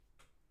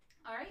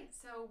Alright,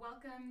 so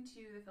welcome to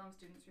the Film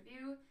Students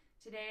Review.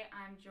 Today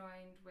I'm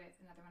joined with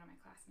another one of my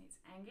classmates,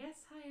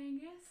 Angus. Hi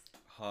Angus.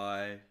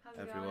 Hi How's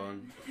it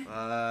everyone.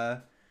 going?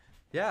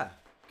 Yeah,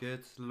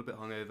 good. A little bit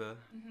hungover,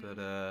 but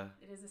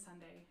It is a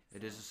Sunday.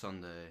 it is a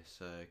Sunday,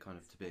 so kind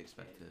of to be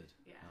expected.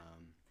 Good. Yeah.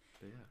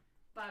 But yeah.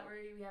 But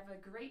we have a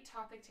great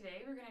topic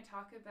today. We're going to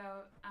talk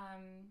about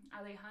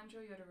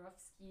Alejandro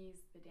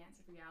Jodorowsky's The Dance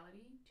of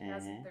Reality,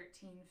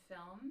 2013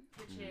 film,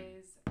 which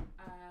is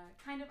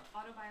kind of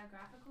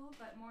autobiographical,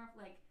 but more of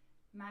like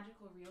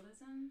magical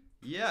realism.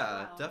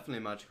 Yeah, Well. definitely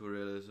magical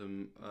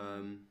realism.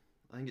 I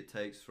think it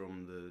takes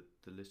from the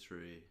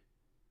literary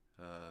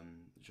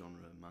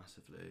genre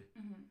massively,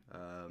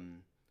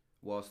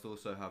 whilst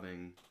also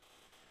having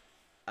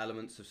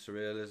elements of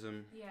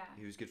surrealism. Yeah.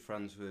 He was good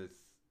friends with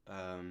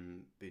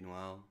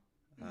Buñuel.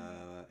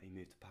 He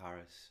moved to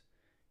Paris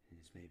in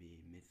his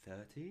maybe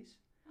mid-30s,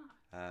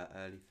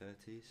 early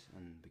 30s,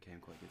 and became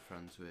quite good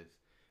friends with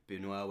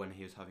Buñuel when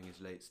he was having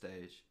his late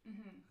stage.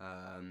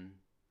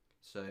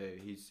 So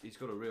he's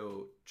got a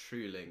real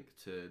true link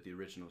to the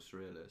original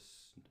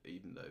surrealists,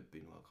 even though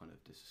Buñuel kind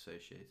of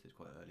disassociated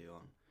quite early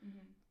on.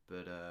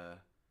 But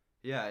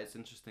yeah, it's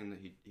interesting that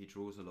he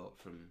draws a lot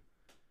from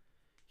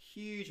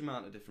huge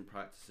amount of different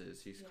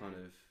practices. He's kind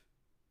of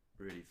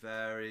really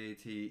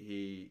varied.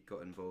 He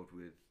got involved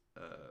with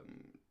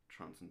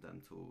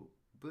transcendental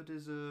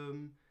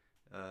Buddhism,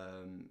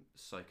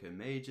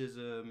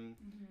 psychomagism.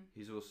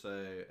 He's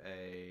also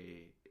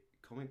a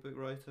comic book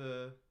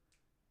writer.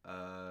 He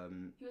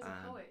was a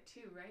poet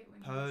too, right?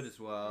 Poet as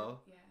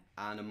well,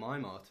 and a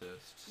mime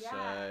artist.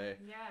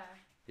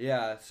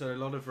 Yeah. So a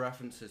lot of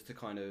references to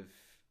kind of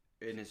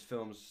in his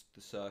films,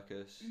 the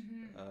circus.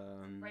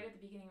 Right at the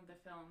beginning of the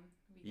film.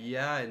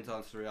 In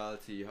Danza and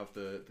Reality, you have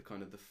the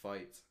kind of the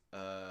fight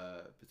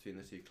between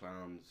the two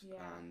clowns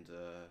and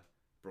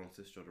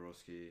Brontis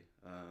Jodorowsky,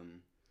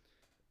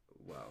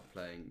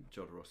 playing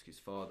Jodorowsky's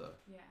father,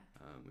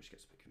 which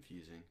gets a bit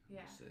confusing,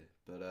 obviously.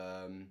 But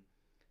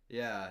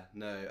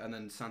and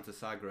then Santa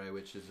Sagre,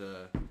 which is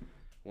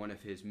one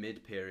of his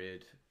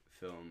mid-period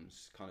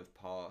films, kind of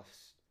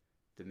past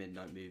the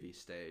midnight movie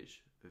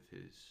stage of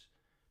his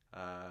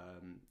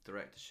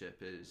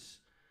directorship, is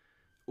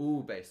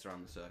all based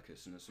around the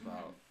circus, and it's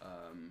about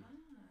a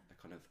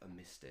kind of a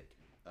mystic.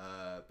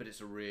 But it's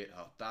a real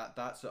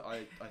that's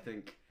I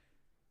think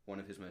one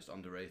of his most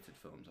underrated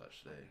films,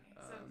 actually.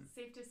 Okay. So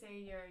safe to say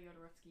you're a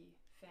Jodorowsky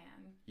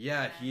fan.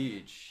 Yeah,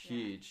 huge.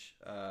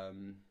 What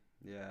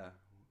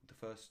was the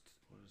first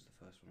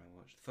one I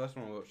watched? The first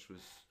one I watched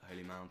was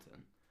Holy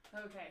Mountain.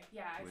 Okay,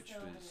 yeah, I still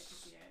have yet to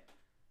see it.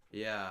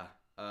 Yeah,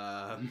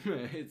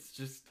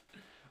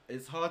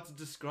 it's hard to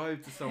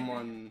describe to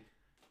someone,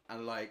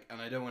 and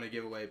I don't want to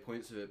give away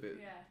points of it, but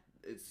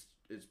it's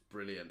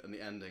brilliant, and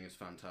the ending is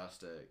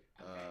fantastic.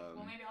 Okay,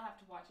 well maybe I'll have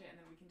to watch it and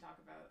then we can talk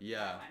about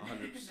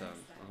 100%.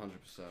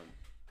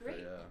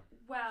 Great.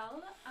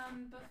 Well,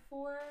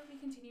 before we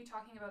continue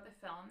talking about the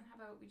film, how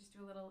about we just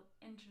do a little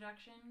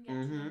introduction, get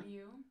to know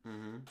you.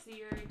 So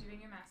you're doing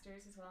your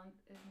master's as well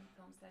in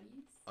film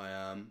studies? I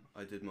am.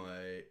 I did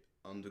my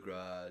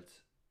undergrad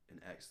in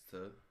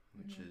Exeter,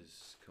 which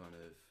is kind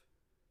of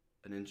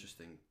an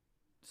interesting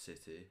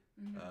city.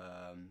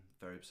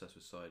 Very obsessed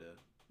with cider.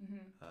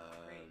 Great.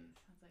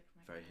 Sounds like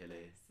my very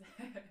hilly.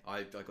 I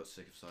I got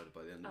sick of cider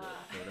by the end of it,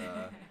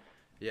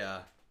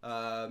 but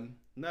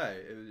no,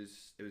 it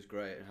was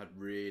great. It had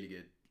really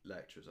good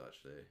lectures,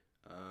 actually.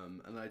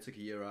 And then I took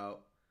a year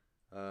out.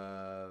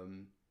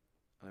 And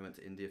I went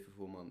to India for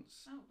 4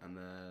 months, and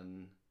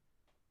then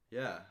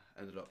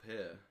ended up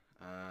here.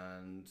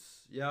 And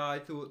I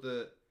thought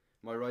that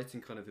my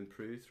writing kind of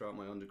improved throughout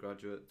my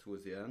undergraduate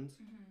towards the end.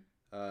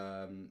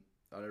 And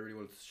I really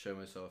wanted to show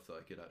myself that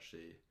I could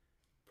actually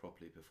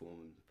properly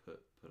perform and put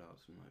out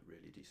some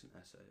really decent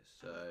essays.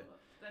 So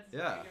that's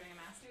you're doing a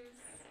master's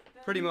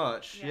then? Pretty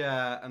much,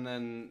 and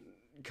then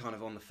kind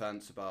of on the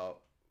fence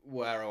about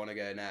where I want to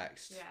go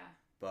next.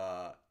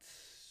 But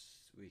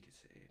we could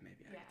see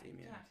maybe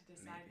academia. You have to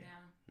decide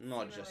now.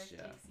 Not just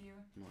yet.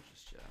 Not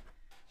just yet.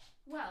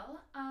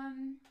 Well,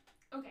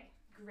 okay,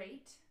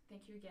 great.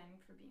 Thank you again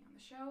for being on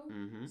the show.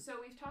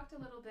 So we've talked a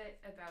little bit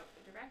about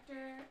the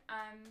director.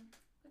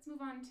 Let's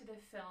move on to the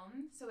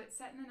film. So it's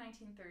set in the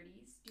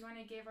 1930s. Do you want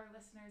to give our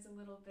listeners a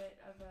little bit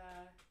of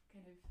a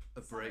kind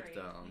of summary?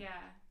 Breakdown?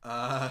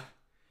 Yeah.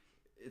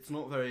 It's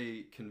not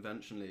very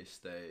conventionally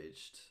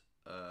staged.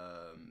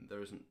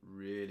 There isn't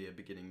really a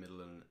beginning,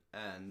 middle, and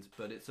end,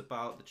 but it's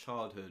about the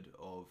childhood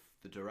of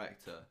the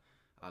director,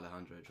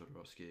 Alejandro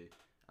Jodorowsky,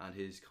 and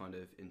his kind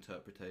of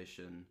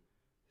interpretation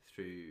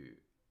through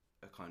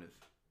a kind of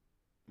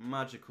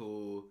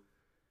magical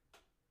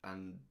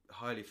and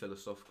highly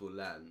philosophical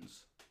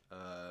lens,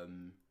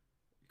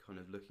 kind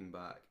of looking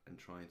back and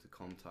trying to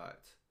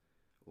contact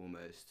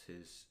almost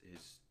his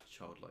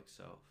childlike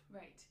self.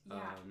 Right,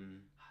 yeah.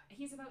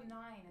 He's about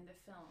 9 in the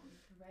film,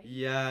 right?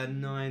 Yeah,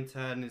 9,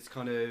 10. It's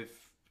kind of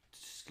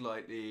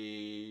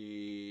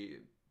slightly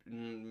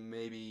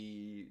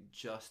maybe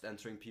just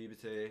entering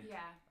puberty.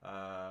 Yeah.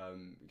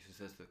 Because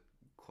there's the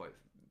quite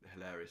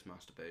hilarious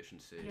masturbation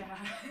scene. Yeah.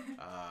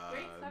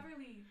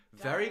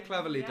 Very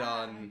cleverly Yeah,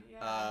 done.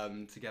 yeah.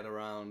 To get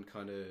around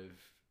kind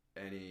of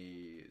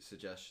any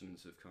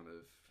suggestions of kind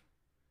of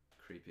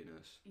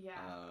creepiness. Yeah.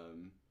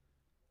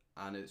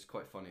 And it's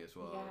quite funny as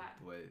well. Yeah.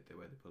 The way they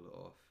pull it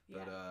off.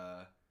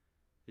 Yeah.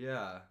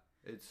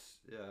 But it's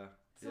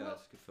So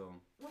it's a good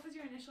film. What was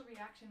your initial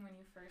reaction when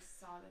you first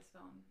saw this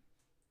film?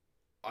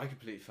 I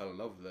completely fell in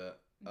love with it.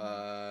 You'd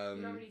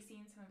already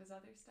seen some of his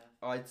other stuff?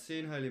 I'd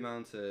seen Holy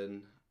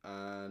Mountain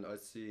and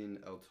I'd seen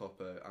El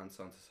Topo and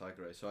Santa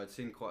Sagre, so I'd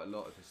seen quite a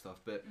lot of his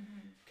stuff. But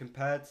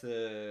compared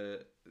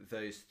to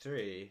those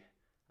three,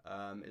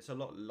 it's a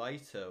lot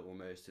lighter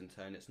almost in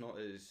tone. It's not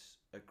as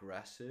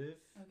aggressive.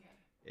 Okay.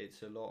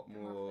 It's a lot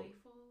more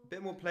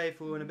bit more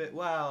playful and a bit,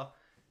 well,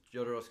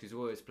 Jodorowsky's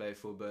always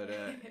playful, but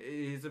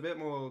he's a bit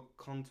more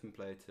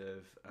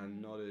contemplative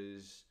and not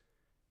as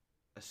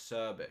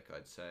acerbic,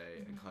 I'd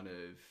say, and kind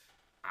of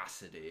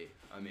acidy.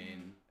 I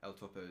mean, El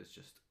Topo is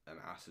just an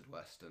acid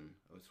western.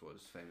 That's what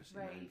it's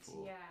famously known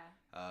for.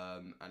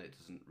 Yeah. And it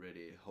doesn't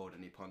really hold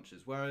any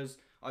punches. Whereas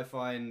I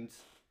find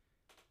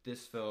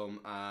this film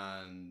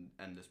and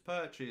Endless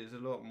Poetry is a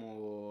lot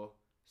more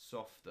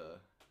softer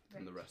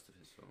than the rest of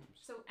his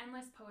films. So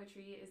Endless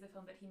Poetry is the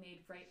film that he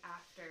made right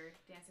after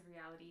Dance of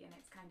Reality, and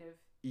it's kind of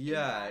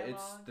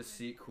it's the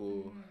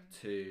sequel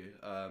to,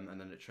 and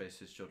then it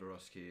traces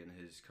Jodorowsky in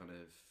his kind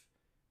of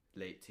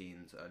late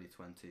teens, early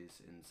 20s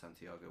in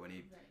Santiago, when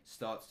he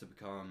starts to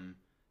become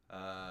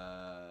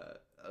a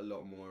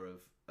lot more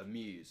of a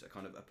muse, a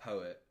kind of a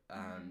poet,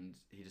 and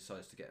he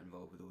decides to get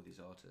involved with all these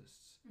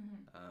artists,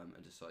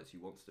 and decides he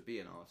wants to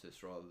be an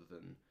artist rather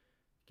than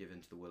give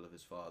in to the will of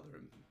his father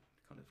and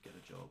kind of get a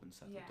job and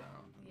settle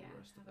down and all the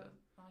rest of it. A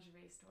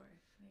lingerie store,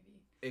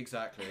 maybe.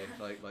 Exactly,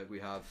 like we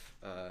have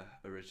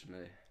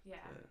originally. Yeah,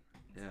 exactly.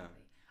 Yeah.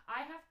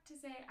 I have to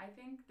say, I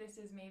think this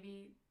is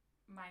maybe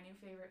my new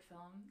favorite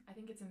film. I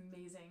think it's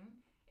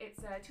amazing. It's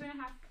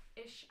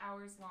 2.5-ish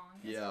hours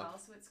long as well,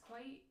 so it's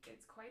quite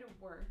a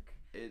work.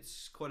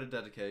 It's quite a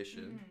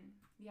dedication.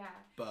 Yeah.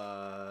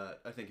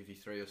 But I think if you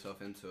throw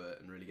yourself into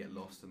it and really get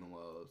lost in the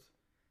world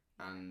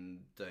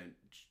and don't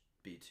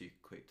be too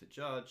quick to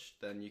judge,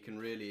 then you can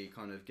really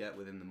kind of get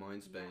within the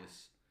mind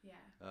space.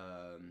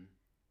 And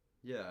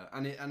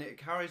it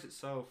carries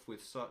itself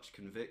with such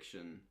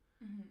conviction.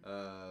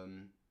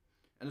 And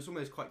it's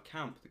almost quite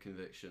camp, the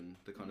conviction,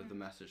 the kind of the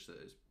message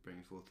that it's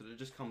bringing forth, that it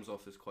just comes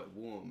off as quite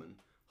warm and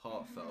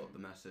heartfelt, the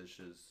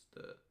messages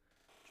that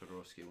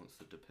Jodorowsky wants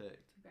to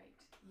depict.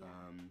 Right, yeah.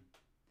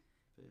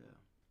 But yeah.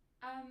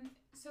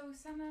 So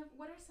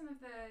what are some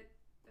of the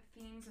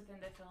themes within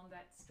the film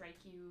that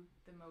strike you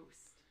the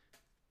most?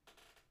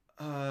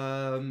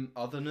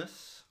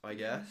 Otherness, I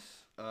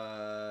guess.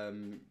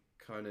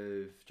 Kind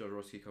of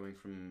Jodorowsky coming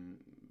from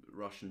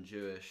Russian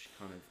Jewish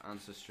kind of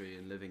ancestry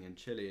and living in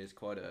Chile is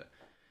quite a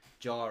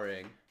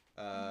jarring,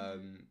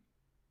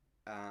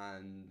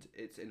 and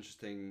it's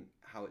interesting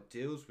how it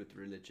deals with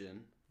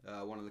religion.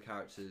 One of the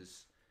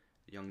characters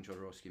young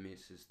Jodorowsky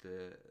meets is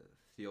the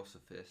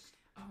Theosophist.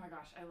 Oh my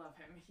gosh, I love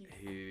him. He's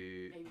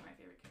maybe my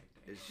favorite character.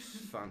 Is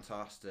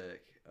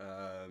fantastic.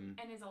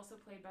 And is also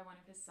played by one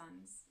of his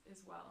sons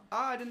as well.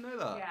 Ah, I didn't know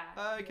that. Yeah.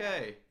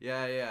 Okay.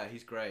 Yeah,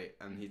 he's great,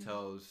 and he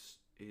tells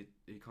he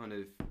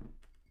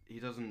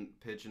doesn't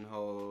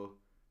pigeonhole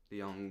the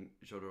young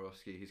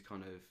Jodorowsky. He's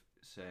kind of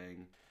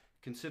saying,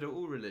 consider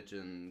all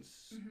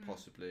religions,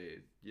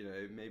 possibly. You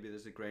know, maybe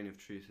there's a grain of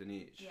truth in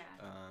each. Yeah.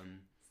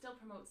 Still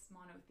promotes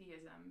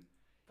monotheism.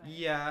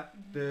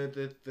 But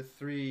the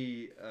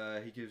three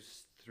he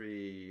gives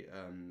three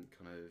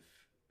kind of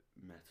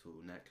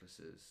metal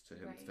necklaces to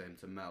him for him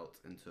to melt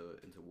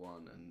into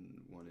one,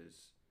 and one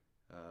is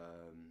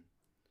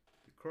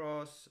the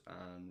cross,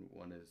 and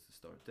one is the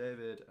Star of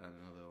David, and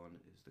another one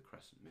is the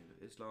crescent moon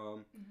of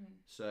Islam.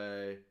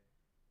 So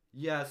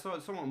yeah, so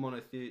somewhat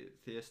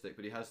monotheistic,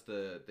 but he has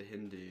the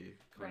Hindu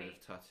kind of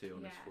tattoo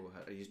on his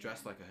forehead. He's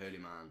dressed like a holy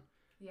man.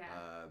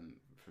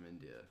 From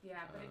India.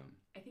 Yeah, but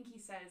I think he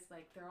says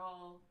like they're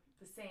all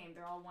the same.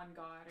 They're all one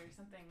God or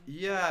something.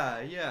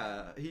 Yeah.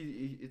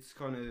 He it's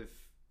kind of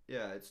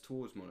it's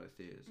towards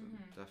monotheism,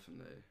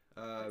 definitely.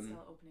 But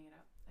still opening it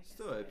up. I guess.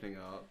 Still opening it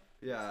up.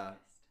 Yeah.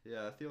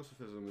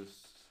 Theosophism is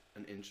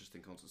an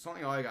interesting concept.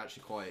 Something I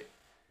actually quite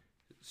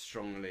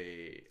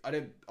strongly.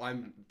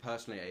 I'm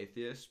personally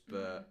atheist,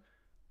 but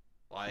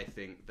I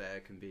think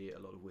there can be a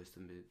lot of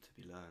wisdom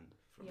to be learned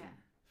from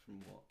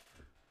what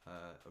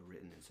are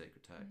written in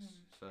sacred texts.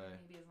 So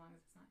maybe as long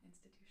as it's not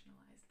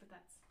institutionalized, but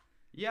that's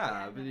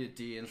but the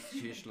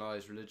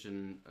deinstitutionalized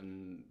religion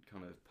and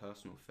kind of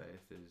personal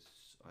faith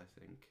is, I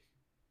think,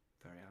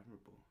 very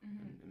admirable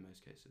in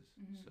most cases.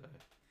 So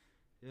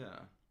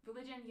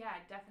religion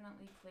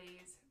definitely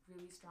plays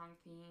really strong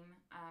theme.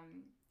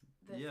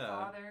 The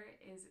father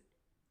is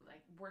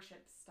like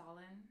worships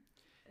Stalin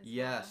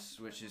as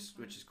well,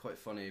 which is quite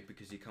funny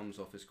because he comes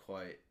off as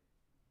quite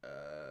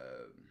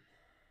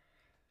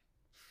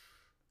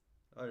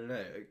I don't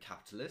know,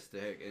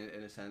 capitalistic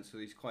in a sense. So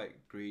he's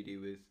quite greedy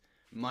with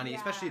money,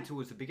 especially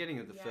towards the beginning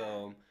of the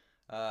film.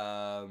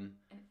 And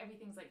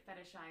everything's like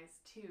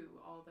fetishized too.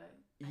 All the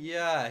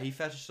yeah, he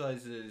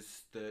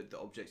fetishizes the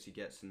objects he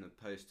gets in the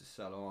post to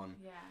sell on.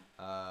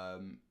 Yeah.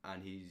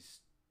 And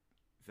he's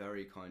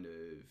very kind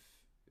of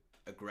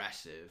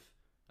aggressive.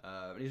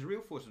 And he's a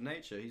real force of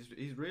nature.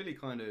 He's really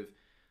kind of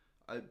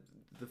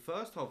the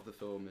first half of the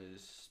film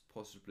is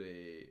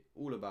possibly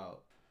all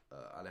about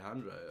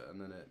Alejandro, and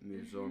then it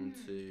moves on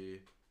to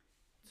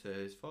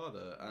his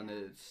father, and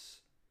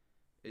it's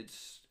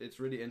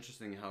really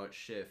interesting how it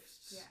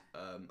shifts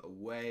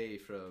away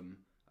from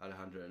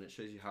Alejandro, and it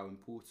shows you how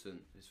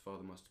important his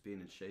father must have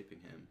been in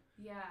shaping him.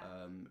 Yeah.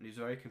 And he's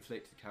a very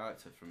conflicted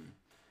character from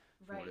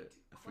right.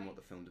 what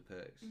the film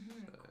depicts. So.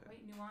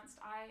 Quite nuanced.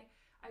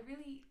 I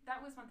really,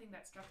 that was one thing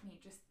that struck me,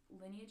 just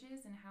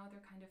lineages and how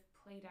they're kind of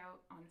played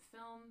out on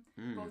film,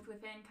 both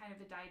within kind of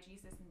the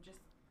diegesis and just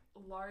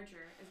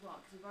larger as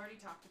well, because we've already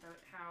talked about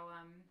how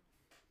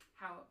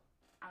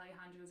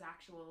Alejandro's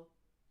actual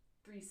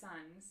 3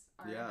 sons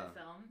are in the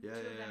film. 2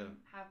 of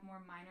them have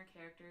more minor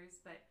characters,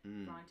 but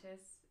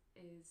Brontes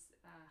is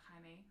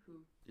Jaime,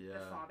 who the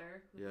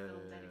father, who the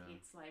film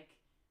dedicates like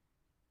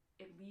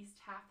at least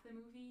half the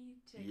movie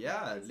to.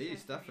 Yeah, at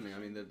least definitely. I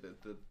mean, the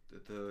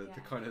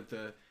kind of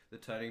the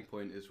turning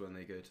point is when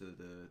they go to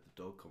the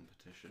dog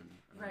competition.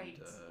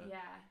 Right. And,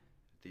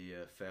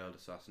 the failed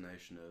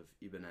assassination of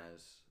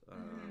Ibanez.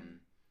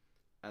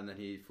 And then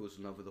he falls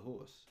in love with a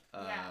horse,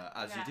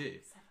 as you do.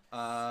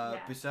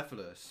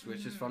 Bucephalus,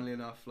 which is funnily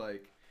enough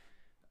like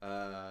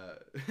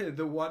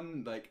the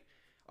one like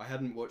I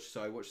hadn't watched.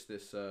 So I watched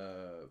this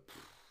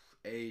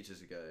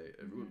ages ago,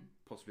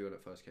 possibly when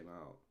it first came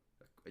out,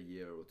 a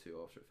year or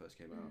 2 after it first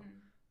came out,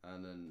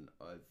 and then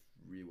I've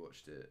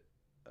rewatched it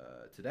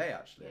today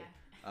actually.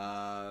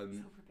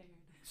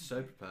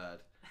 So prepared.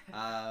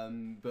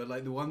 But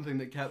like the one thing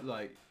that kept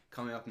like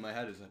coming up in my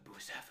head is like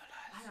Bucephalus.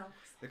 I know.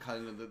 The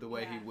kind of the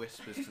way he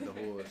whispers to the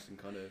horse and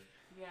kind of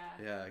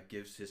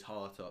gives his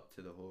heart up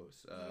to the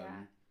horse.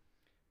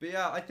 But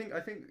yeah, I think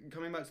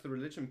coming back to the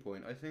religion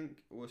point, I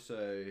think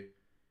also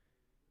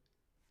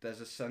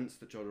there's a sense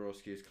that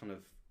Jodorowsky is kind of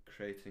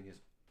creating his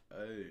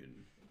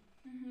own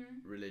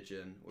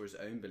religion or his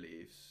own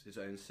beliefs, his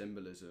own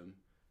symbolism,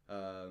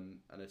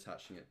 and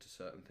attaching it to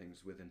certain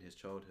things within his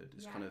childhood.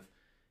 It's kind of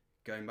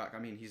going back. I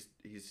mean, he's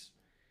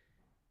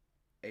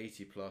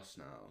 80 plus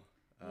now.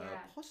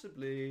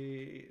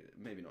 Possibly,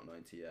 maybe not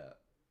 90 yet,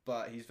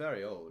 but he's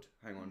very old.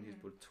 Hang on, he's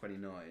born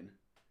 29,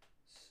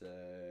 so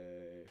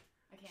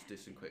let's do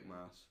some quick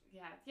maths.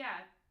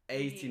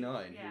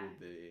 89, he will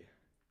be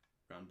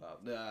round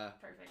about.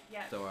 Perfect.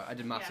 Yeah. So I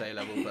did maths A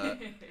level, but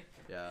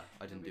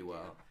I didn't do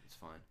well. It's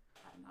fine.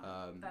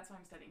 That's why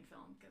I'm studying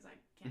film, because I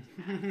can't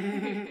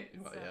do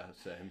math. Well,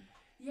 same.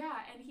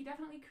 Yeah, and he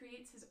definitely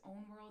creates his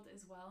own world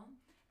as well.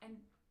 And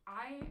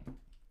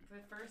for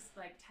the first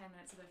like 10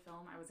 minutes of the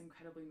film, I was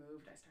incredibly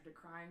moved. I started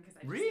crying because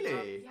I just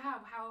loved,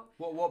 how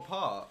what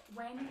part?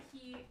 When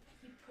he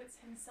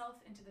puts himself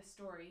into the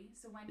story.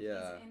 So when he's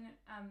in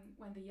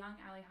when the young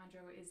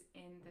Alejandro is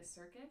in the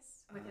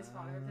circus with his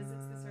father,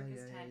 visits the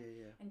circus tent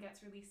and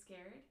gets really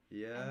scared.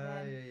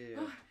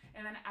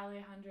 And then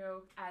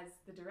Alejandro,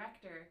 as the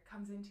director,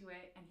 comes into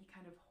it and he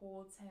kind of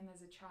holds him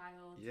as a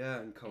child.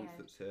 Yeah, and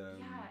comforts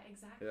him. Yeah,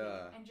 exactly.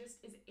 Yeah. And just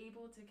is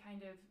able to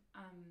kind of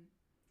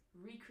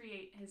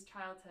recreate his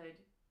childhood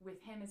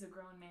with him as a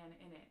grown man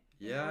in it.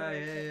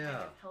 Kind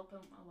of help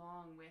him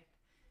along with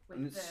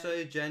and it's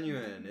so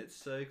genuine. It's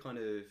so kind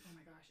of oh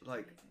my gosh,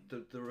 like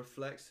amazing.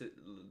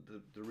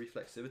 the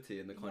reflexivity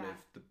and the kind of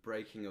the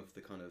breaking of the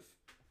kind of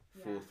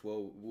fourth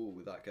wall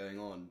with that going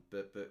on,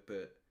 but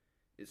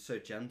it's so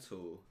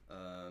gentle.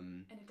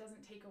 And it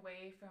doesn't take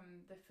away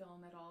from the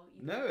film at all.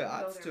 No, it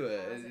adds to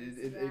it.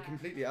 It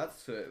completely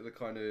adds to it. The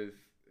kind of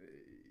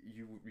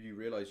you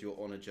realise you're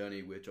on a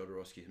journey with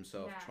Jodorowsky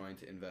himself, trying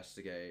to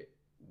investigate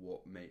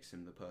what makes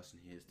him the person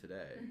he is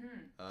today.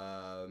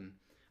 And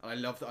I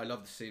love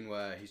the scene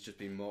where he's just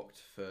been mocked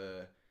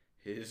for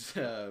his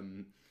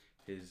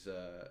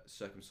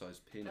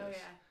circumcised penis. Oh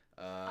yeah.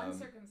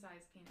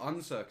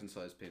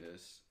 Uncircumcised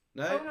penis.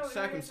 No,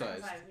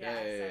 circumcised.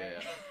 Yeah.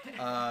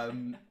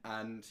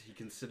 And he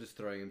considers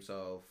throwing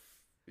himself,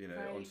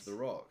 onto the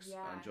rocks,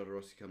 and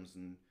Jodorowsky comes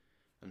and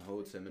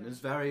holds him, and it's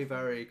very,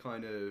 very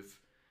kind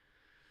of.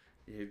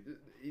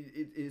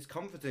 It's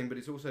comforting, but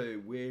it's also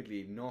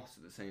weirdly not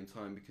at the same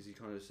time, because he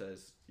kind of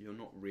says you're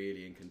not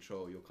really in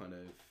control. You're kind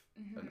of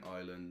an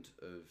island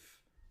of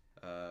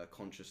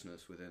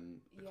consciousness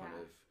within a kind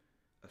of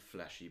a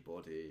fleshy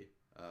body.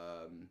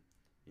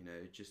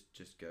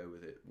 Just go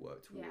with it.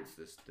 Work towards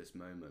this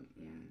moment,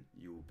 and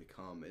you will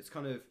become. It's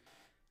kind of,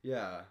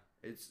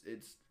 It's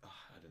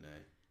I don't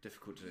know.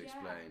 Difficult to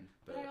explain,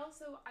 but I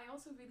also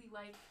really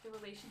like the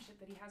relationship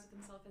that he has with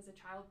himself as a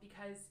child,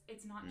 because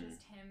it's not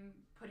just him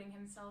putting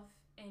himself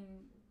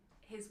in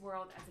his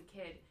world as a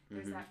kid.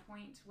 There's that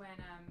point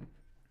when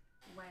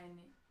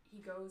he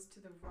goes to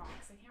the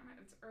rocks. I can't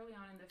remember. It's early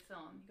on in the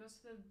film. He goes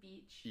to the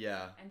beach.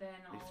 Yeah. And then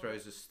he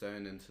throws a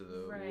stone into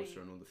the right.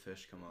 water and all the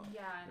fish come up.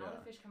 Yeah, and all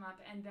the fish come up.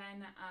 And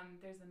then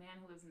there's the man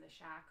who lives in the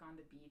shack on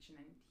the beach,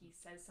 and then he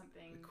says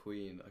something. The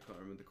queen. I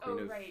can't remember the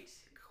queen of. Right.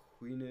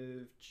 Queen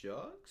of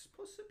Jugs,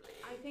 possibly.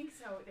 I think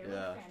so. They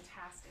look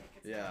fantastic.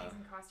 It's an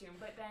amazing costume.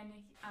 But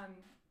then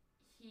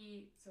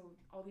so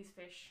all these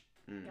fish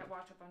get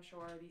washed up on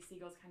shore. These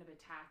seagulls kind of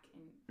attack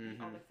and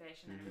eat all the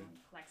fish, and then everyone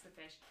collects the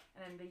fish.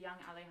 And then the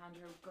young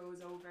Alejandro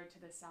goes over to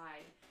the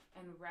side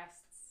and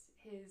rests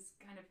his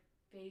kind of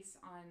face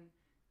on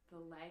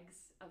the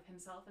legs of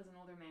himself as an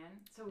older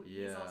man. So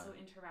he's also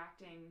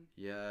interacting.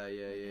 Yeah.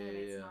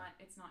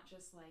 It's not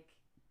just like,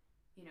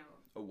 you know,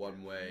 a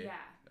one way.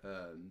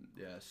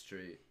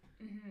 Street.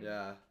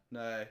 Yeah.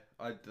 No,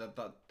 that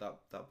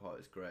part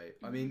is great.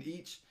 I mean,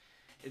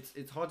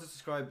 it's hard to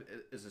describe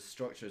it as a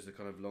structure, as a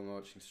kind of long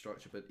arching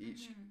structure, but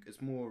each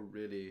it's more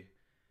really.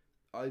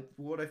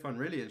 What I find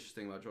really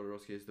interesting about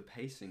Jodorowsky is the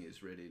pacing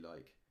is really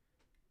like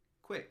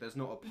quick. There's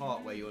not a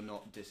part where you're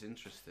not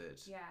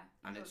disinterested. Yeah.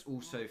 And it's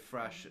also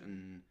fresh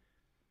and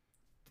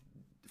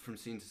from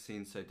scene to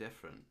scene so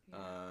different.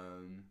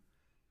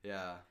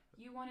 Yeah.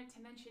 You wanted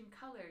to mention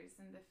colors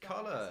in the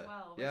film as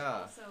well, which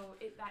also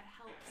that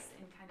helps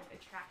in kind of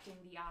attracting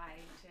the eye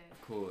to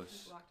be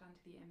locked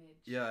onto the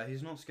image. Yeah,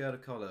 he's not scared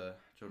of colour,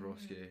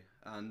 Jodorowsky,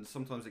 and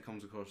sometimes it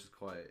comes across as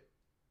quite,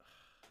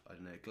 I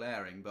don't know,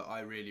 glaring, but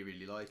I really,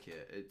 really like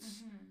it.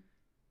 It's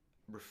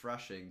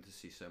refreshing to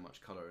see so much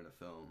colour in a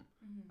film,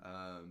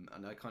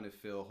 and I kind of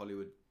feel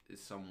Hollywood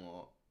is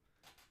somewhat,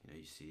 you know,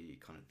 you see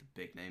kind of the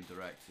big name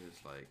directors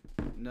like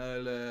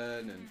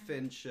Nolan and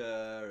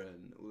Fincher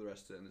and all the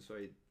rest of it, and it's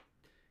very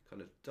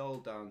kind of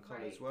dulled down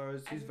colours,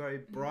 whereas he's very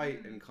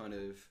bright and kind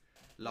of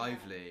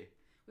lively.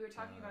 We were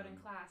talking about in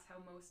class how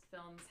most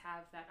films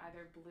have that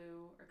either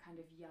blue or kind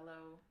of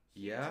yellow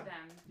hue to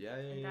them.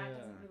 And that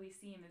doesn't really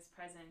seem as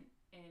present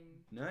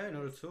in... No,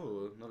 not at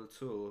all. Not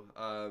at all.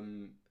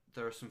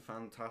 There are some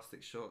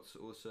fantastic shots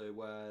also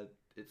where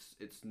it's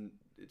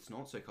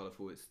not so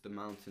colourful. It's the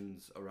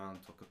mountains around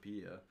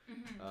Tocopilla,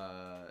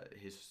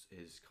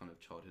 his kind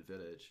of childhood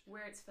village.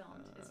 Where it's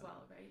filmed as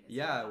well,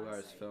 right? Where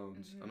it's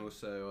filmed. And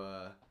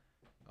also...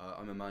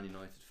 I'm a Man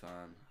United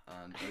fan,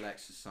 and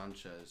Alexis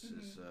Sanchez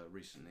is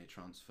recently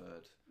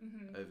transferred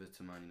over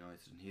to Man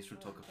United, and he's from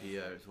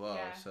Tocopilla as well.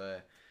 So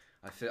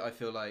I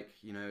feel like,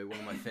 you know, one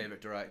of my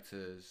favourite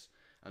directors,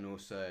 and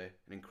also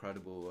an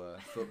incredible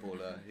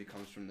footballer who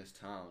comes from this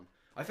town.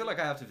 I feel like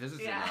I have to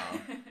visit it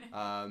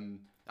now.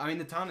 I mean,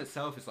 the town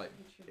itself is like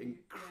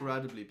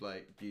incredibly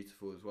like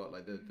beautiful as well.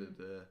 Like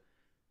the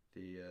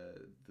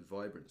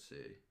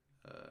vibrancy,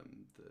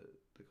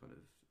 the kind of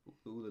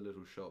all the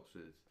little shops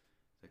with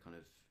the kind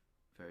of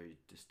very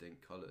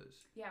distinct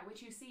colours. Yeah,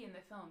 which you see in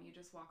the film. You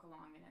just walk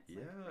along and it's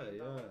like a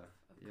rainbow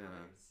of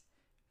colours,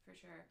 for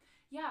sure.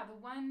 Yeah, the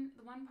one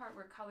part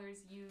where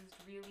colours used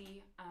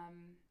really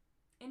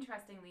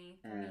interestingly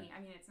for me.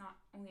 I mean, it's not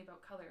only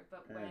about colour,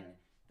 but when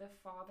the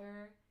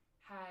father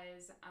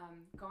has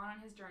gone on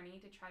his journey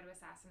to try to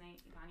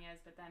assassinate Ibanez,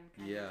 but then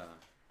kind of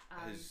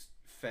has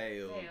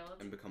failed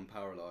and become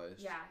paralysed.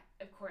 Yeah,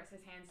 of course,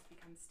 his hands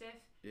become stiff.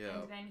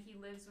 Yeah. And then he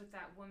lives with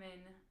that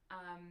woman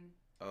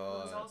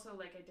who's also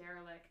like a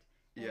derelict.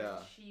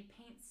 And she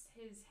paints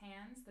his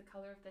hands the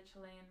color of the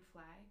Chilean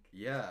flag.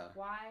 Yeah.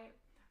 Why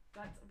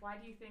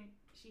do you think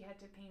she had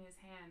to paint his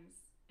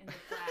hands in the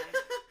flag?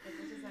 Like,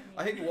 what does that mean?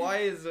 I think why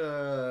is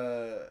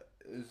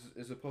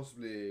a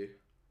possibly,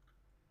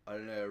 I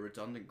don't know, a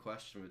redundant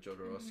question with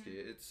Jodorowsky.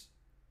 It's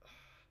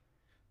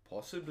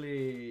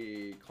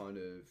possibly kind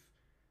of,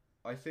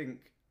 I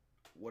think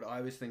what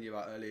I was thinking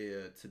about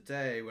earlier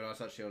today when I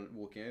was actually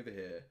walking over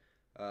here,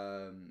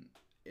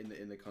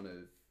 in the kind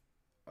of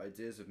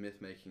ideas of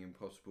myth making and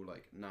possible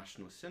like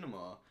national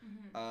cinema.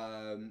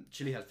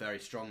 Chile has very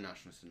strong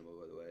national cinema,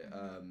 by the way.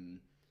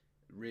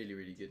 Really,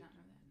 really good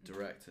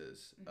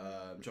directors.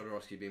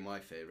 Jodorowsky being my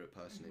favourite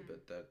personally,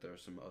 but there are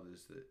some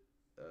others that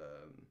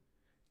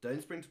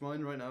don't spring to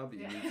mind right now, but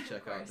you need to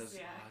check out.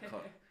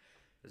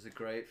 There's a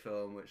great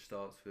film which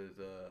starts with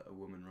a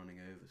woman running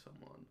over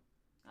someone,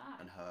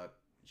 and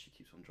she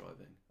keeps on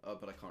driving.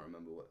 But I can't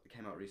remember what it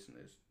came out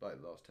recently. It's like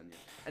the last 10 years.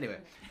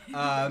 Anyway,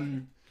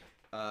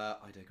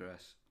 I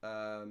digress.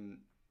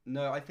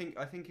 No, I think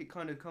it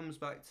kind of comes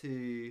back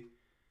to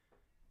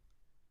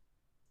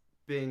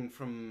being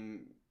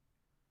from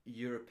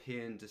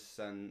European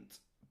descent,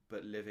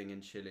 but living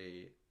in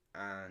Chile,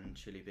 and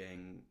Chile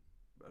being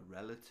a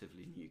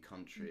relatively new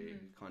country,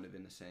 kind of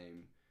in the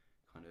same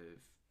kind of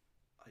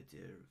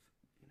idea of,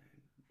 you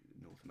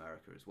know, North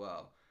America as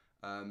well,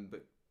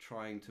 but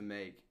trying to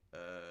make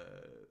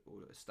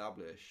or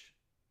establish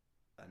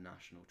a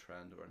national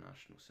trend or a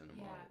national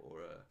cinema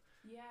or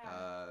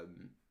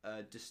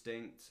a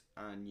distinct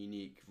and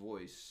unique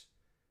voice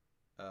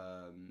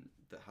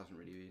that hasn't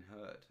really been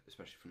heard,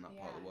 especially from that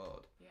part of the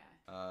world.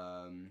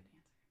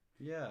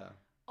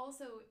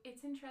 Also,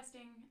 it's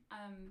interesting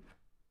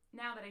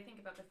now that I think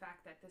about the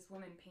fact that this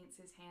woman paints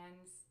his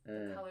hands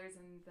the colors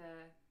in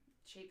the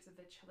shapes of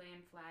the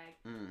Chilean flag,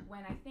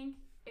 when I think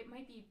it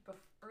might be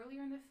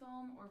earlier in the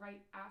film or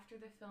right after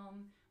the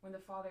film, when the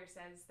father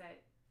says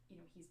that, you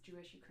know, he's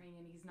Jewish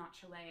Ukrainian, he's not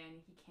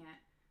Chilean, he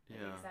can't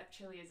accept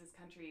Chile as his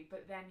country,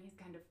 but then he's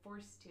kind of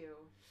forced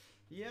to.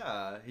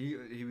 Yeah, he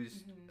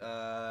was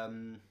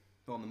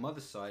on the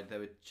mother's side. They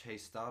were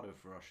chased out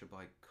of Russia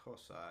by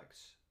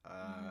Cossacks.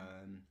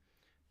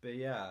 But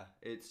yeah,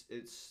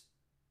 it's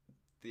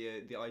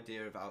the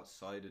idea of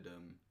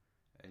outsiderdom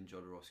in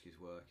Jodorowsky's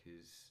work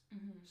is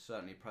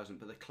certainly present,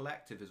 but the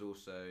collective is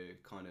also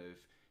kind of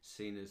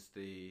seen as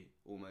the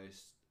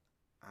almost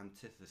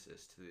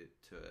antithesis to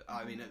it.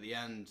 I mean, at the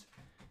end,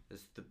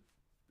 there's the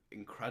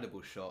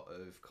incredible shot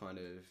of kind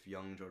of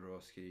young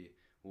Jodorowsky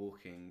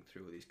walking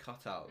through all these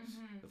cutouts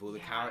of all the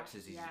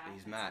characters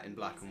he's met in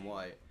black and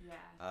white.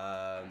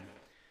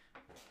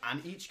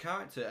 And each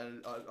character,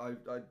 and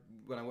I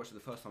when I watched it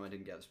the first time I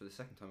didn't get this, but the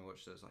second time I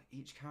watched it, I was like,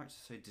 each character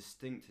is so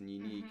distinct and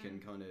unique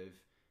and kind of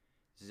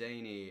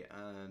zany,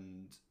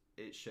 and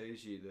it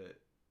shows you that,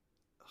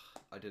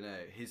 I don't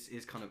know,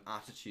 his kind of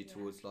attitude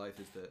towards life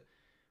is that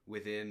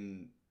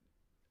within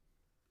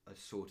a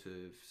sort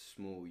of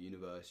small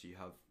universe you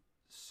have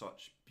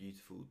such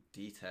beautiful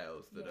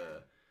details that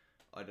are,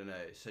 I don't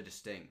know, so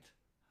distinct.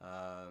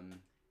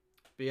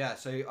 But yeah,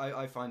 so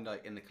I find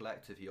like in the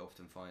collective he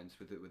often finds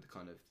with the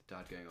kind of the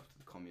dad going off to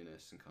the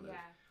communists and kind of,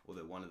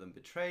 although one of them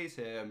betrays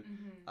him,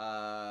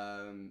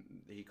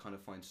 he kind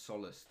of finds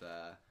solace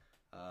there.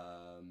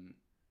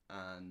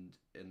 And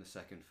in the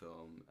second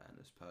film,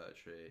 Endless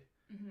Poetry,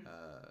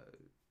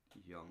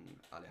 young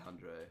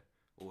Alejandro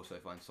also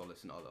finds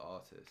solace in other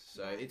artists.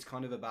 So it's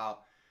kind of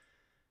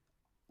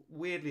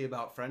weirdly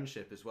about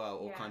friendship as well,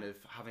 or kind of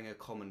having a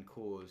common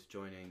cause,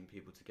 joining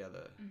people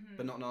together,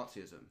 but not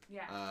Nazism,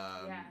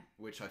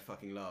 which I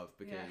fucking love,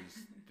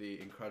 because the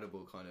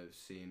incredible kind of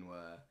scene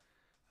where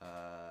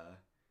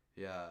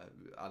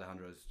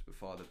Alejandro's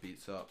father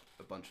beats up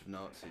a bunch of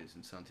Nazis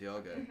in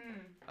Santiago,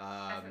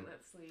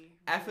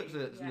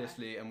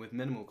 effortlessly and with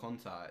minimal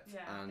contact,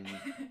 and he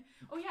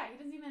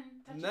doesn't even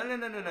touch no,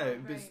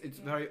 it's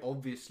very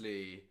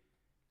obviously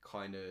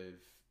kind of,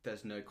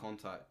 there's no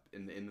contact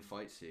in the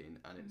fight scene,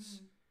 and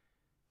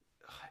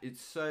it's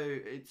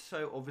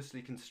so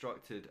obviously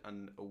constructed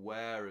and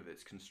aware of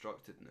its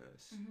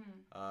constructedness,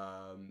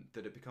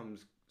 that it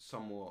becomes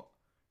somewhat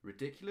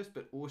ridiculous,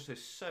 but also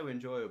so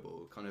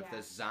enjoyable. Kind of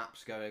there's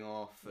zaps going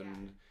off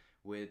and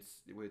weird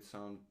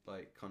sound,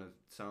 like kind of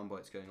sound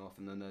bites going off,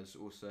 and then there's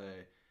also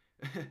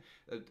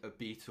a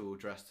beetle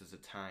dressed as a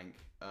tank,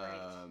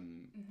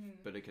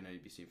 but it can only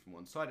be seen from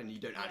one side, and you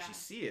don't actually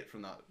see it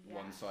from that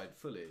one side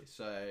fully.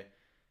 So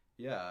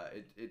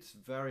it's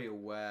very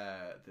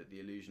aware that the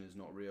illusion is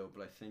not real,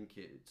 but I think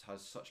it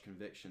has such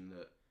conviction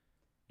that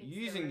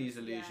using these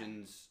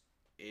illusions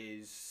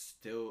is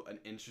still an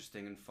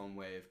interesting and fun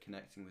way of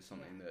connecting with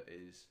something that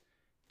is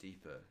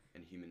deeper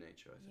in human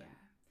nature, I think.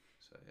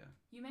 So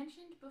you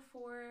mentioned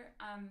before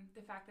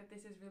the fact that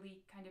this is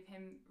really kind of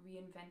him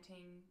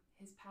reinventing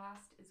his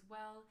past as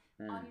well.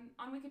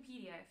 On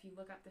Wikipedia, if you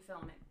look up the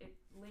film, it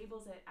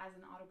labels it as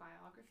an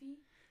autobiography,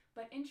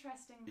 but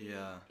interestingly,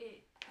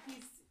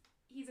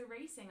 he's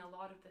erasing a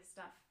lot of the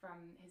stuff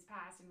from his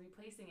past and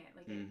replacing it.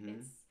 Like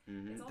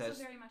it's also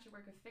very much a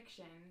work of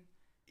fiction.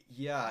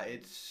 Yeah,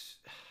 it's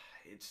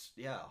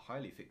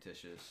highly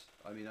fictitious.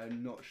 I mean,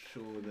 I'm not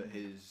sure that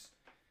his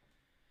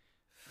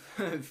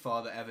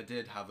father ever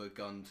did have a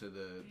gun to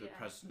the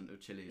president of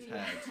Chile's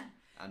head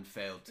and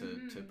failed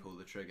to pull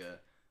the trigger.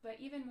 But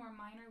even more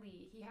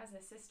minorly, he has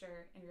a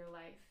sister in real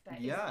life that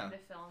is in the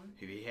film,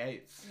 who he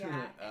hates.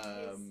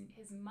 And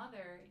his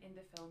mother in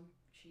the film,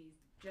 she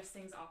just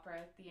sings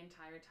opera the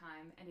entire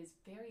time and is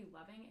very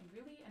loving and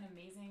really an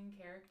amazing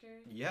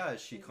character. Yeah,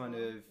 she kind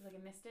of like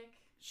a mystic.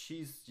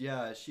 She's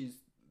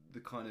the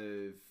kind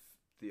of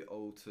the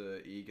alter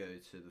ego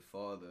to the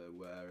father,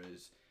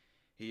 whereas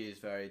he is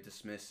very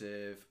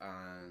dismissive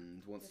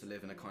and wants to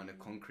live in a kind of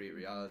concrete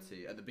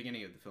reality, at the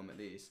beginning of the film at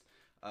least.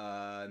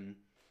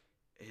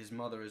 His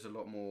mother is a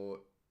lot more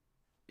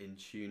in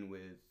tune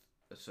with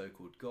a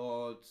so-called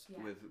god,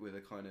 with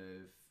a kind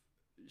of,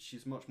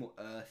 she's much more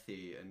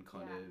earthy and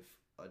kind of,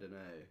 I don't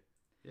know.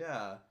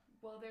 Yeah.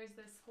 Well, there's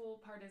this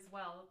whole part as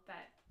well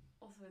that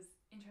also is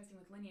interesting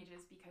with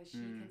lineages, because she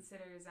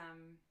considers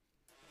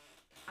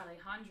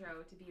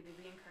Alejandro to be the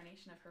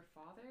reincarnation of her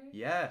father.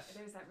 Yes.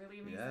 There's that really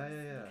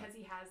amazing because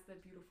he has the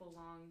beautiful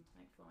long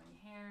like flowing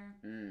hair,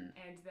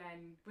 and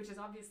then, which is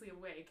obviously a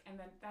wig, and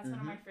then that's one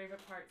of my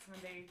favorite parts when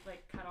they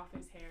like cut off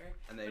his hair,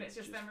 and but it's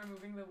just them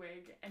removing the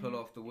wig and pull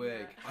off the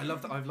wig. I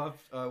love that. I've loved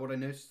what I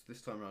noticed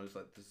this time around is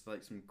like there's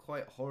like some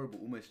quite horrible,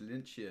 almost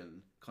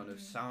Lynchian kind of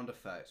sound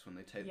effects when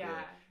they take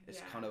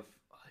it's kind of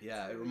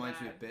it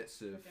reminds me of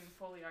bits of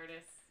Foley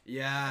artists.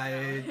 Yeah,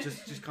 it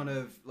just kind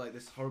of like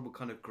this horrible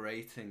kind of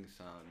grating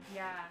sound.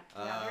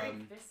 Very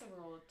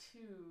visceral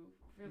too.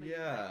 Really.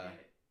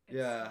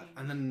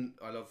 And then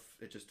I love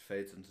it just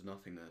fades into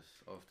nothingness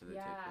after they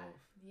take off.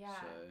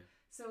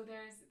 So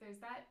there's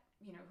that,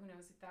 you know, who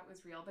knows if that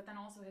was real, but then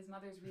also his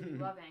mother's really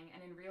loving,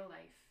 and in real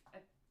life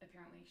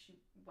apparently she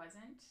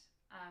wasn't.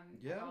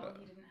 at all.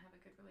 He didn't have a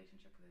good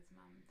relationship with his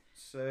mum.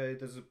 So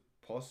there's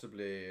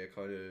possibly a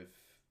kind of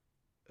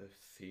a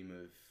theme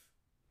of,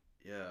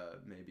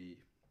 maybe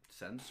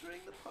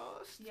censoring the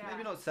past? Yeah.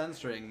 Maybe not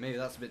censoring, maybe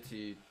that's a bit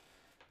too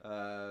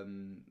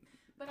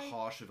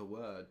harsh of a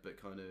word,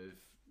 but kind of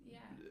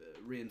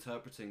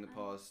reinterpreting the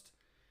past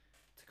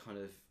to kind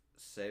of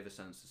save a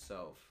sense of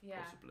self,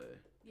 possibly.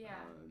 Yeah,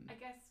 I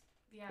guess,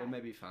 Or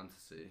maybe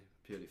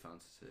purely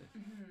fantasy.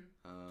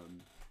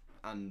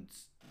 And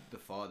the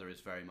father is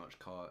very much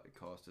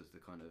cast as the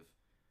kind of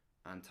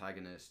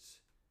antagonist,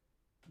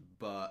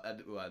 but at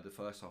the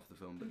first half of the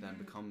film, but then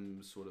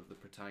becomes sort of the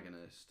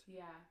protagonist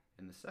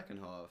in the second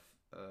half.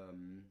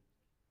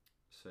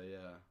 So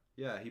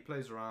he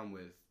plays around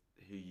with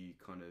who you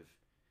kind of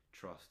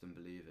trust and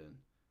believe in,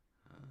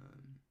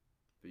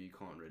 but you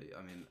can't really.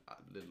 I mean,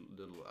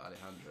 little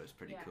Alejandro is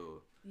pretty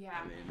cool.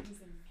 Yeah, I mean,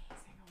 he's amazing.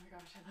 Oh my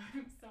gosh, I love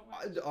him so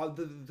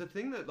much. The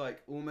thing that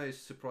like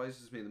almost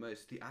surprises me the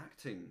most, the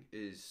acting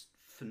is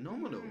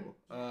phenomenal.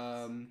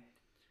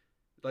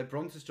 Like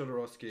Brontis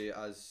Jodorowsky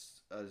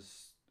as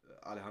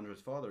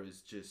Alejandro's father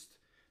is just.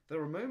 There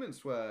are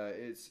moments where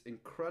it's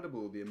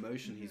incredible the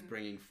emotion he's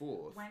bringing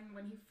forth.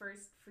 When he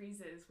first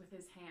freezes with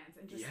his hands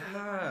and just the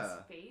look on his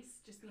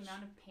face, just the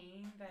amount of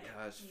pain that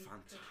it's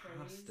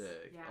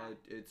fantastic.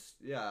 Portrays.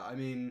 I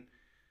mean,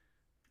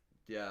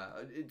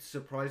 it's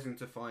surprising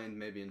to find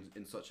maybe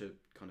in such a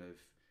kind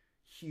of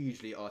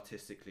hugely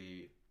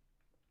artistically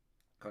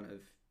kind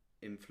of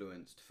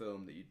influenced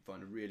film that you'd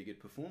find a really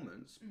good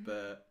performance,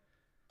 but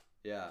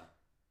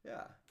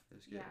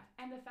it's good. Yeah,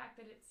 and the fact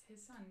that it's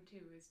his son too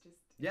is just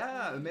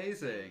really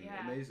amazing.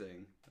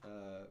 Amazing.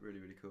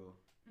 Really cool.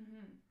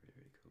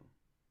 Really cool.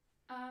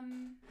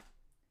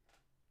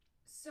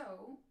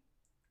 So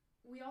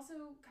we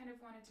also kind of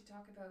wanted to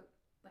talk about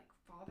like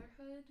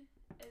fatherhood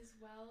as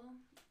well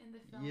in the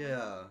film.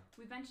 Yeah.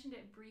 We mentioned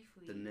it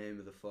briefly. The name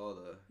of the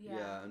father.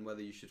 Yeah, and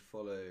whether you should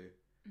follow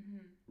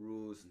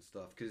rules and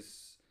stuff,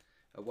 because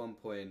at one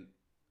point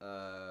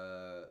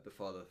the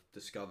father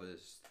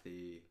discovers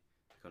the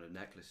kind of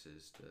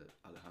necklaces that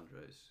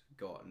Alejandro's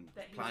got and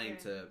planning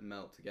to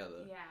melt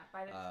together. Yeah,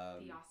 by the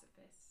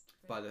Theosophist.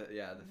 By the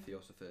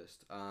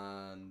Theosophist,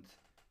 and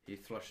he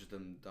flushes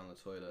them down the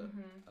toilet.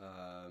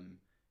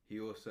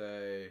 He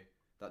also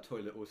that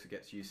toilet also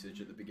gets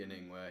usage at the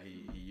beginning where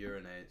he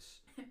urinates.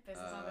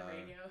 Pisses on the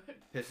radio.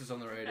 Pisses on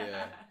the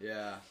radio.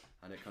 Yeah,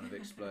 and it kind of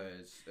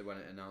explodes when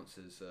it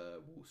announces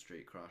Wall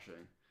Street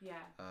crashing.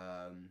 Yeah.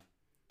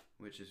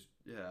 Which is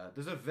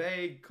there's a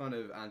vague kind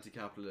of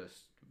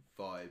anti-capitalist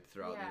vibe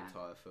throughout the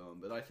entire film,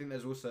 but I think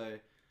there's also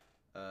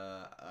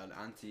an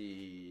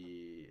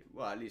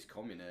at least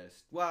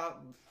communist,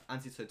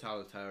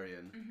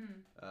 anti-totalitarian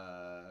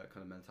kind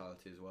of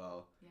mentality as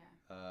well.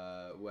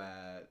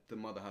 Where the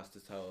mother has to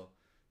tell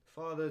the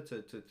father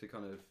to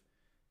kind of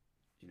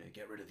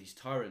get rid of these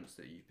tyrants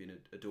that you've been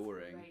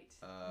adoring,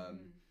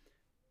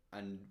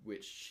 and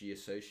which she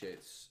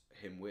associates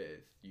him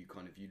with. You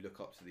look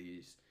up to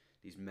these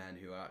men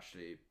who are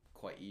actually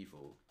quite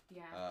evil.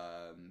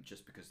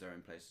 Just because they're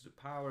in places of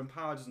power, and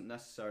power doesn't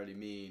necessarily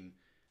mean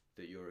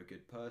that you're a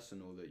good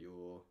person or that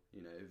you're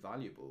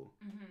valuable,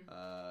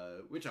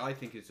 which I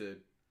think is a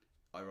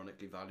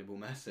ironically valuable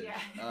message.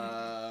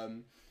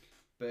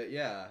 But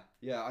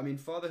I mean,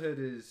 fatherhood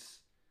is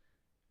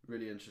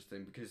really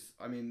interesting because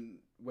I mean,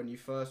 when you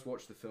first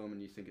watch the film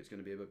and you think it's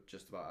going to be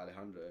just about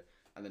Alejandro,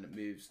 and then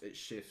it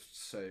shifts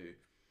so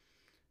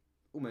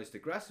almost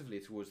aggressively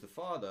towards the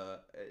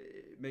father,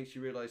 it makes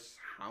you realise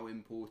how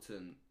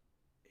important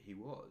he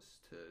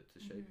was to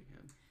shaping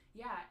him.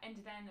 Yeah,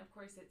 and then of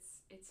course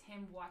it's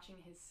him watching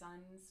his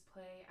sons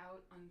play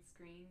out on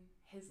screen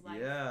his life.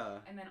 Yeah.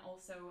 And then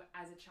also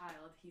as a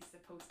child he's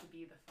supposed to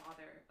be the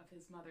father of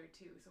his mother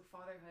too. So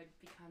fatherhood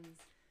becomes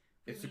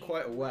it's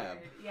quite a web.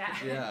 Yeah.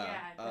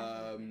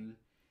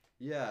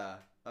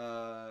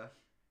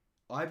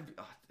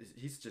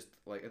 He's just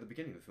like at the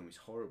beginning of the film he's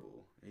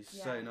horrible. He's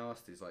so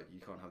nasty. He's like, you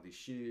can't have these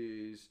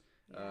shoes.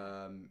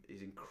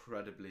 He's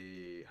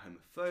incredibly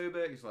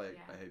homophobic. He's like,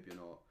 I hope you're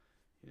not,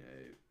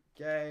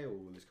 gay, or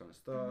all this kind of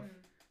stuff.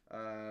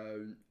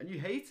 And you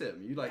hate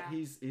him. You like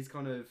he's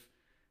kind of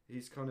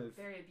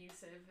very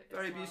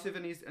abusive.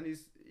 And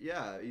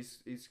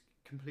he's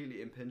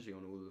completely impinging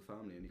on all of the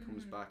family, and he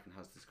comes back and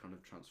has this kind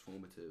of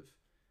transformative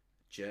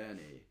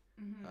journey.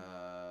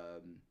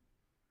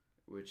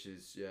 Which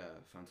is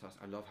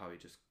fantastic. I love how he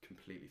just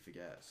completely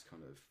forgets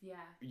kind of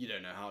you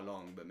don't know how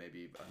long, but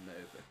maybe I don't know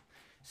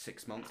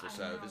 6 months or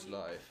so of his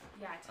life.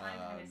 Time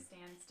kind of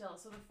stands still.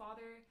 So the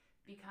father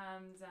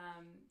becomes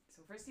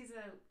so first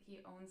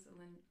he owns a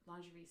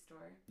lingerie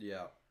store,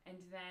 and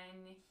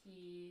then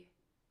he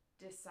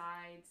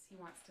decides he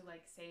wants to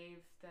like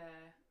save the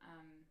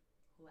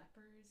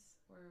lepers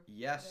or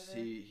whatever.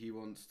 He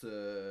wants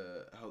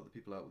to help the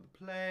people out with the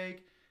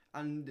plague,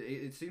 and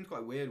it seems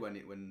quite weird when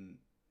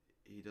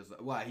he does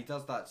that. Well, he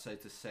does that so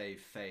to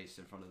save face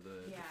in front of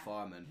the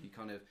fireman. He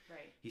kind of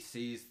he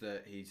sees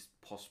that he's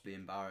possibly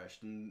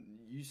embarrassed, and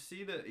you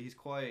see that he's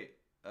quite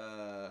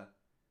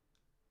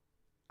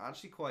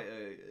actually quite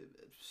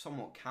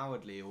somewhat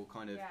cowardly or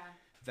kind of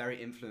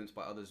very influenced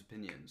by others'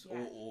 opinions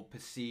or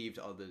perceived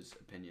others'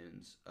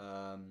 opinions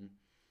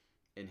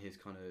in his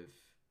kind of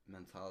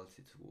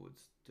mentality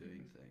towards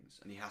doing things.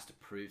 And he has to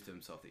prove to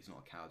himself that he's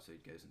not a coward, so he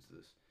goes into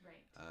this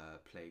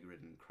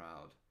plague-ridden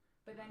crowd.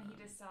 But then he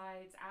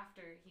decides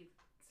after he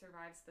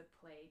survives the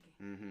plague,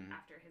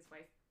 after his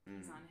wife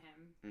pees on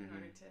him in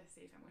order to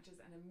save him, which is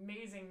an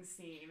amazing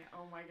scene.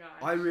 Oh my gosh.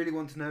 I really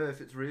want to know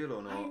if it's real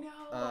or not.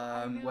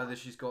 I know. Whether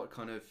she's got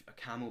kind of a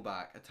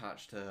camelback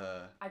attached to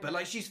her. But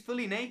like she's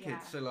fully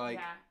naked, so like...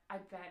 Yeah, I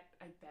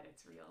bet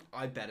it's real.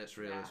 I bet it's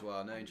real as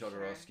well. Knowing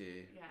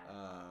Jodorowsky,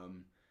 sure.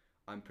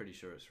 I'm pretty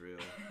sure it's real.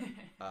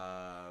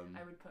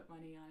 I would put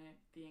money on it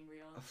being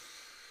real.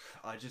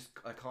 I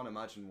can't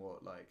imagine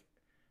what like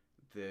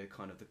the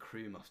kind of the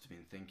crew must have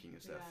been thinking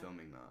as they're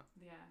filming that.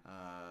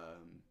 Yeah.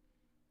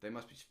 They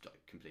must be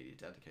like completely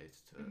dedicated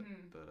to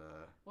it. But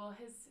well,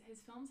 his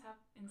films have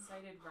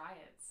incited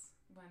riots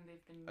when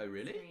they've been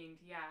really?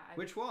 screened. Yeah.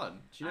 Which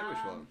one? Do you know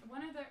which one?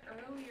 One of the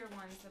earlier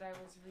ones that I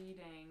was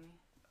reading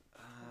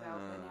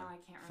about, but now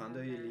I can't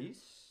remember.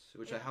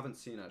 Which I haven't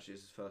seen actually.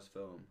 It's his first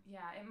film.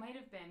 Yeah, it might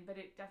have been, but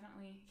it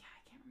definitely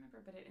I can't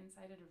remember, but it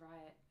incited a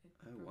riot.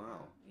 Oh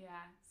wow.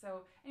 Yeah.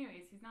 So,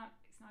 anyways, he's not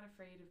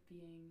afraid of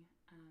being.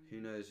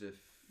 Who knows if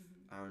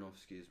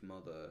Aronofsky's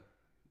mother.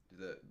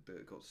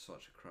 That got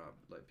such a crap,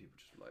 like people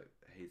just like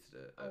hated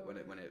it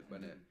when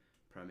it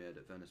premiered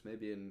at Venice.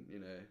 Maybe in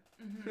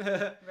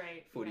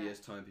 40 years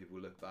time people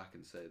will look back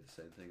and say the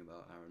same thing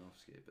about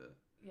Aronofsky, but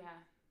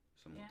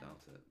somewhat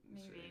doubt it.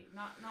 Maybe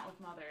not with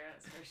Mother,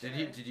 that's for sure.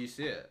 Did you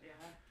see it? Yeah,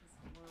 it's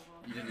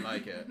horrible. You didn't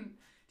like it?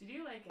 Did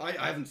you like it?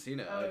 I haven't seen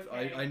it.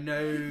 Okay. I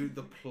know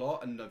the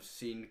plot and I've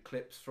seen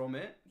clips from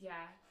it.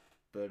 Yeah.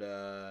 But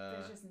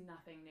there's just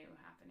nothing new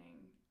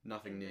happening.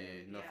 Nothing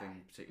new,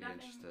 nothing particularly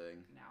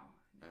interesting. No.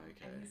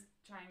 Okay. And he's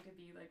trying to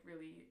be like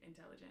really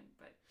intelligent,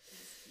 but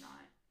he's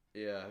not.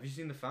 Yeah. Have you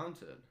seen The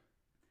Fountain?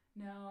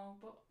 No,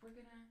 but we're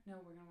gonna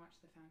watch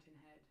The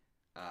Fountainhead.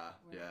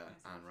 Yeah.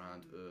 Ayn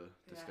Rand.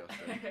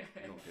 Disgusting.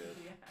 Not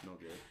good. Not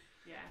good.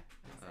 Yeah.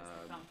 That's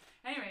the film.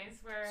 Anyways,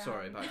 we're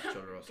sorry, back to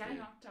Jodorowsky. getting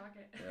off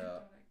topic.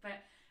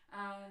 But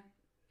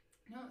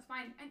no, it's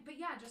fine. But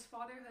yeah, just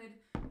fatherhood.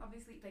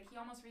 Obviously, like he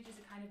almost reaches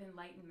a kind of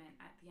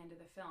enlightenment at the end of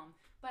the film,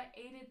 but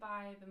aided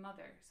by the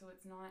mother. So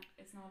it's not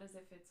as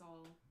if it's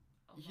all.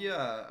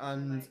 Yeah,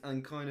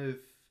 and kind of,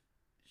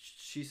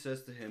 she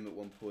says to him at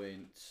one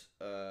point,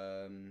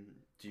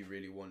 "Do you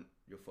really want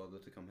your father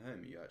to come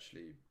home? Are you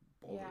actually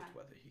bothered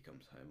whether he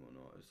comes home or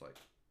not?" It's like,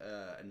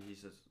 and he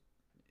says,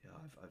 "Yeah,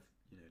 I've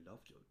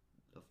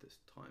loved this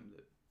time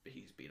that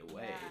he's been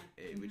away,"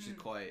 which is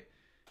quite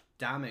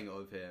damning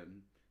of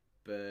him.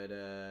 But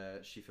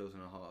she feels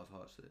in her heart of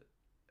hearts that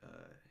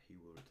he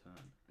will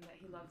return, and that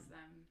he loves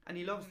them, and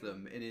he loves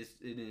them in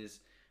his,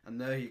 and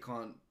though he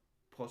can't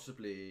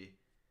possibly.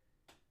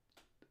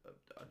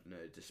 I don't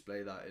know,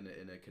 display that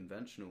in a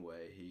conventional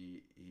way.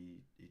 He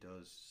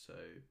does so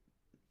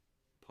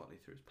partly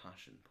through his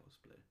passion,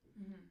 possibly.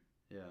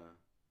 Yeah.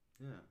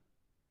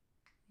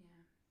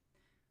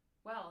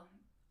 Well,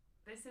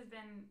 this has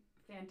been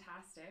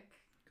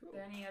fantastic. Cool.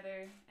 Are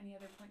there any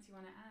other points you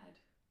want to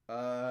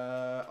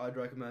add? I'd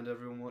recommend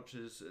everyone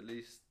watches at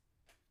least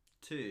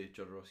 2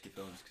 Jodorowsky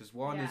films because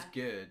one is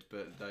good,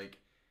 but like,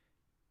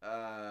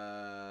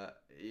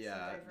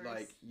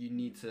 like you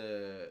need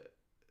to.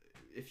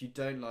 If you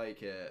don't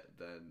like it,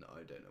 then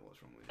I don't know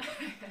what's wrong with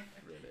you,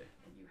 really.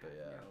 You have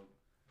no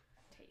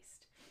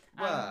taste.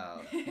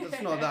 Well,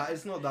 it's not that.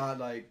 It's not that.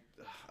 Like,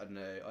 I don't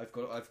know.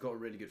 I've got a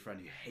really good friend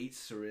who hates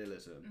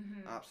surrealism.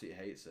 Absolutely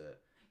hates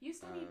it. You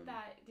studied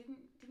that, didn't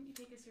you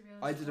take a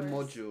surrealism? I did a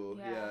course? module,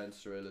 in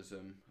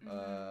surrealism,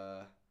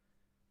 and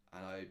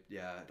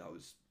that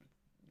was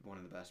one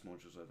of the best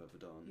modules I've ever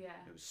done. Yeah,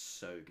 it was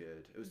so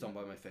good. It was done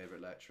by my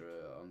favourite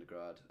lecturer at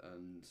undergrad,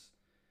 and.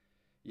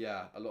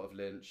 Yeah, a lot of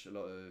Lynch,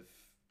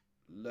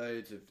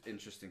 loads of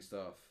interesting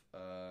stuff,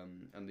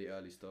 and the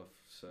early stuff.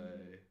 So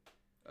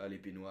early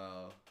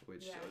Buñuel,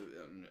 which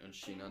and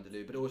Sheen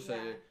Andalou, but also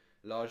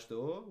L'Âge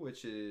d'Or,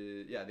 which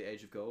is The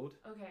Age of Gold.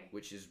 Okay.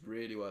 Which is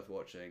really worth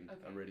watching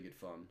and really good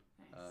fun.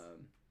 Nice.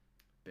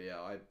 But yeah,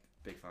 I'm a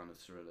big fan of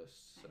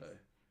surrealists. Nice. So.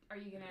 Are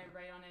you gonna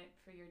write on it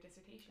for your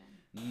dissertation?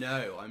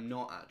 No, I'm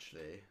not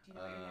actually. Do you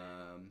know what you're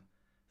gonna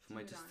for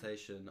my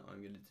dissertation,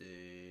 I'm gonna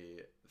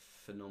do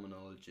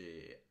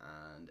phenomenology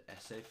and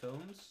essay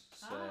films.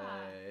 So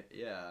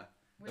yeah.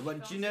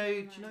 Do you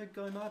know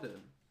Guy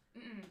Madden?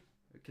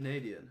 A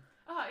Canadian.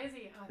 Oh, is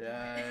he? Oh,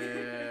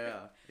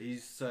 yeah.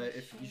 He's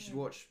if you should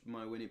watch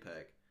My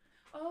Winnipeg.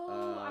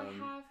 Oh, I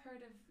have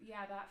heard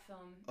of that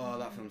film. Oh,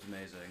 that film's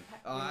amazing.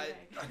 I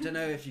don't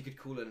know if you could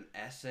call it an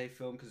essay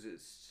film because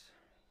it's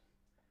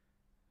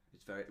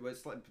very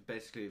it's like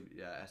basically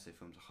essay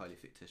films are highly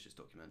fictitious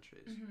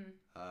documentaries, cool.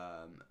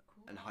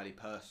 And highly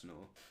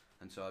personal.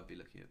 And so I'd be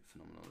looking at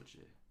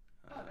phenomenology.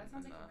 That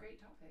sounds like a great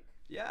topic.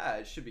 Yeah,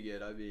 it should be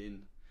good. I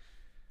mean,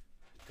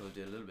 got to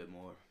do a little bit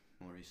more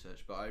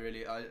research. But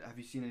have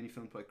you seen any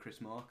films by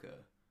Chris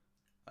Marker?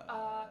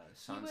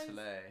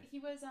 Saint-Soleil. He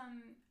was a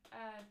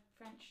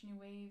French New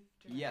Wave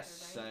director,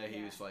 Yes, right? so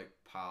he was like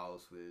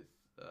pals with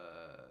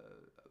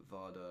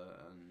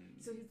Varda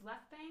and. So he's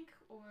left bank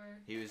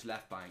or. He was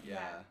left bank,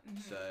 yeah.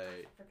 Mm-hmm. So.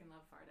 I freaking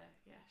love Varda.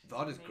 Yeah.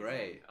 Varda's amazing.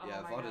 great. Oh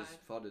yeah, my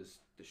Varda's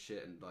the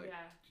shit, and like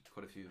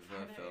quite a few of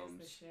her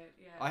films. Is the shit.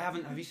 Yeah. I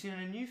haven't. Have you seen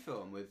a new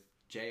film with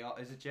JR?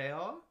 Is it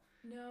JR?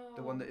 No.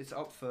 The one that it's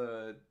up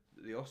for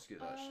the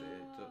Oscars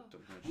actually.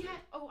 Yeah.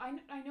 Oh, I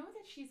know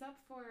that she's up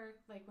for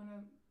like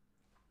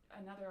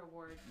another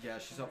award. Yeah,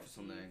 she's up for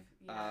something.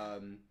 Yeah.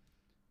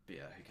 But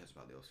yeah, who cares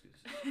about the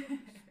Oscars?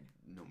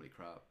 It's normally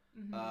crap.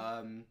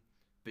 Mm-hmm.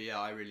 But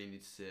yeah, I really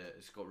need to see it.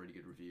 It's got really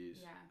good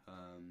reviews. Yeah.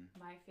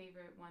 My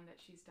favorite one that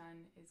she's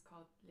done is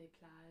called Les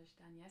Plages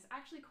d'Agnès.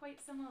 Actually, quite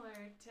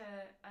similar to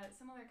a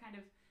similar kind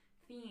of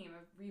theme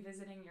of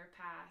revisiting your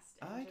past.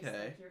 And okay. Just,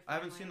 like, your I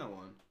haven't seen that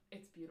one.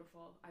 It's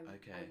beautiful. I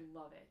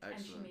love it. Excellent.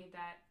 And she made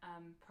that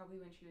probably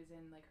when she was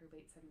in like her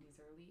late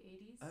 70s, early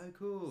 80s. Oh,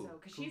 cool. So,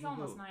 because she's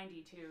almost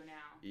 92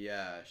 now.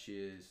 Yeah,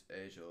 she is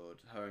age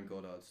old. Her and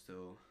Godard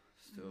still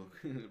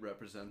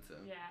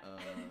representing.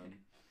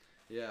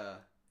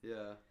 Yeah.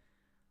 Yeah.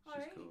 All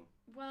right. Cool.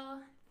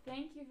 Well,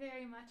 thank you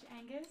very much,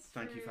 Angus.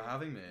 Thank you for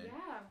having me.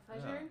 Yeah,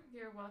 pleasure. Yeah.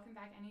 You're welcome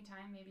back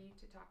anytime, maybe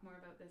to talk more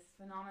about this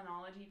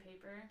phenomenology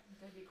paper.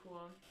 That'd be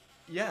cool.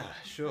 Yeah,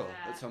 sure.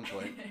 At some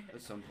point.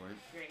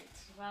 Great.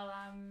 Well,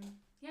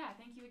 yeah,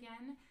 thank you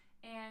again.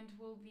 And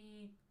we'll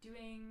be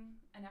doing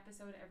an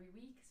episode every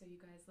week, so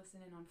you guys listen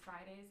in on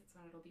Fridays. That's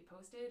when it'll be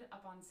posted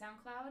up on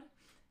SoundCloud.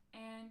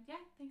 And yeah,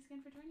 thanks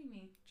again for joining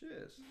me.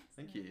 Cheers.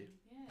 Thank you.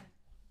 Yeah.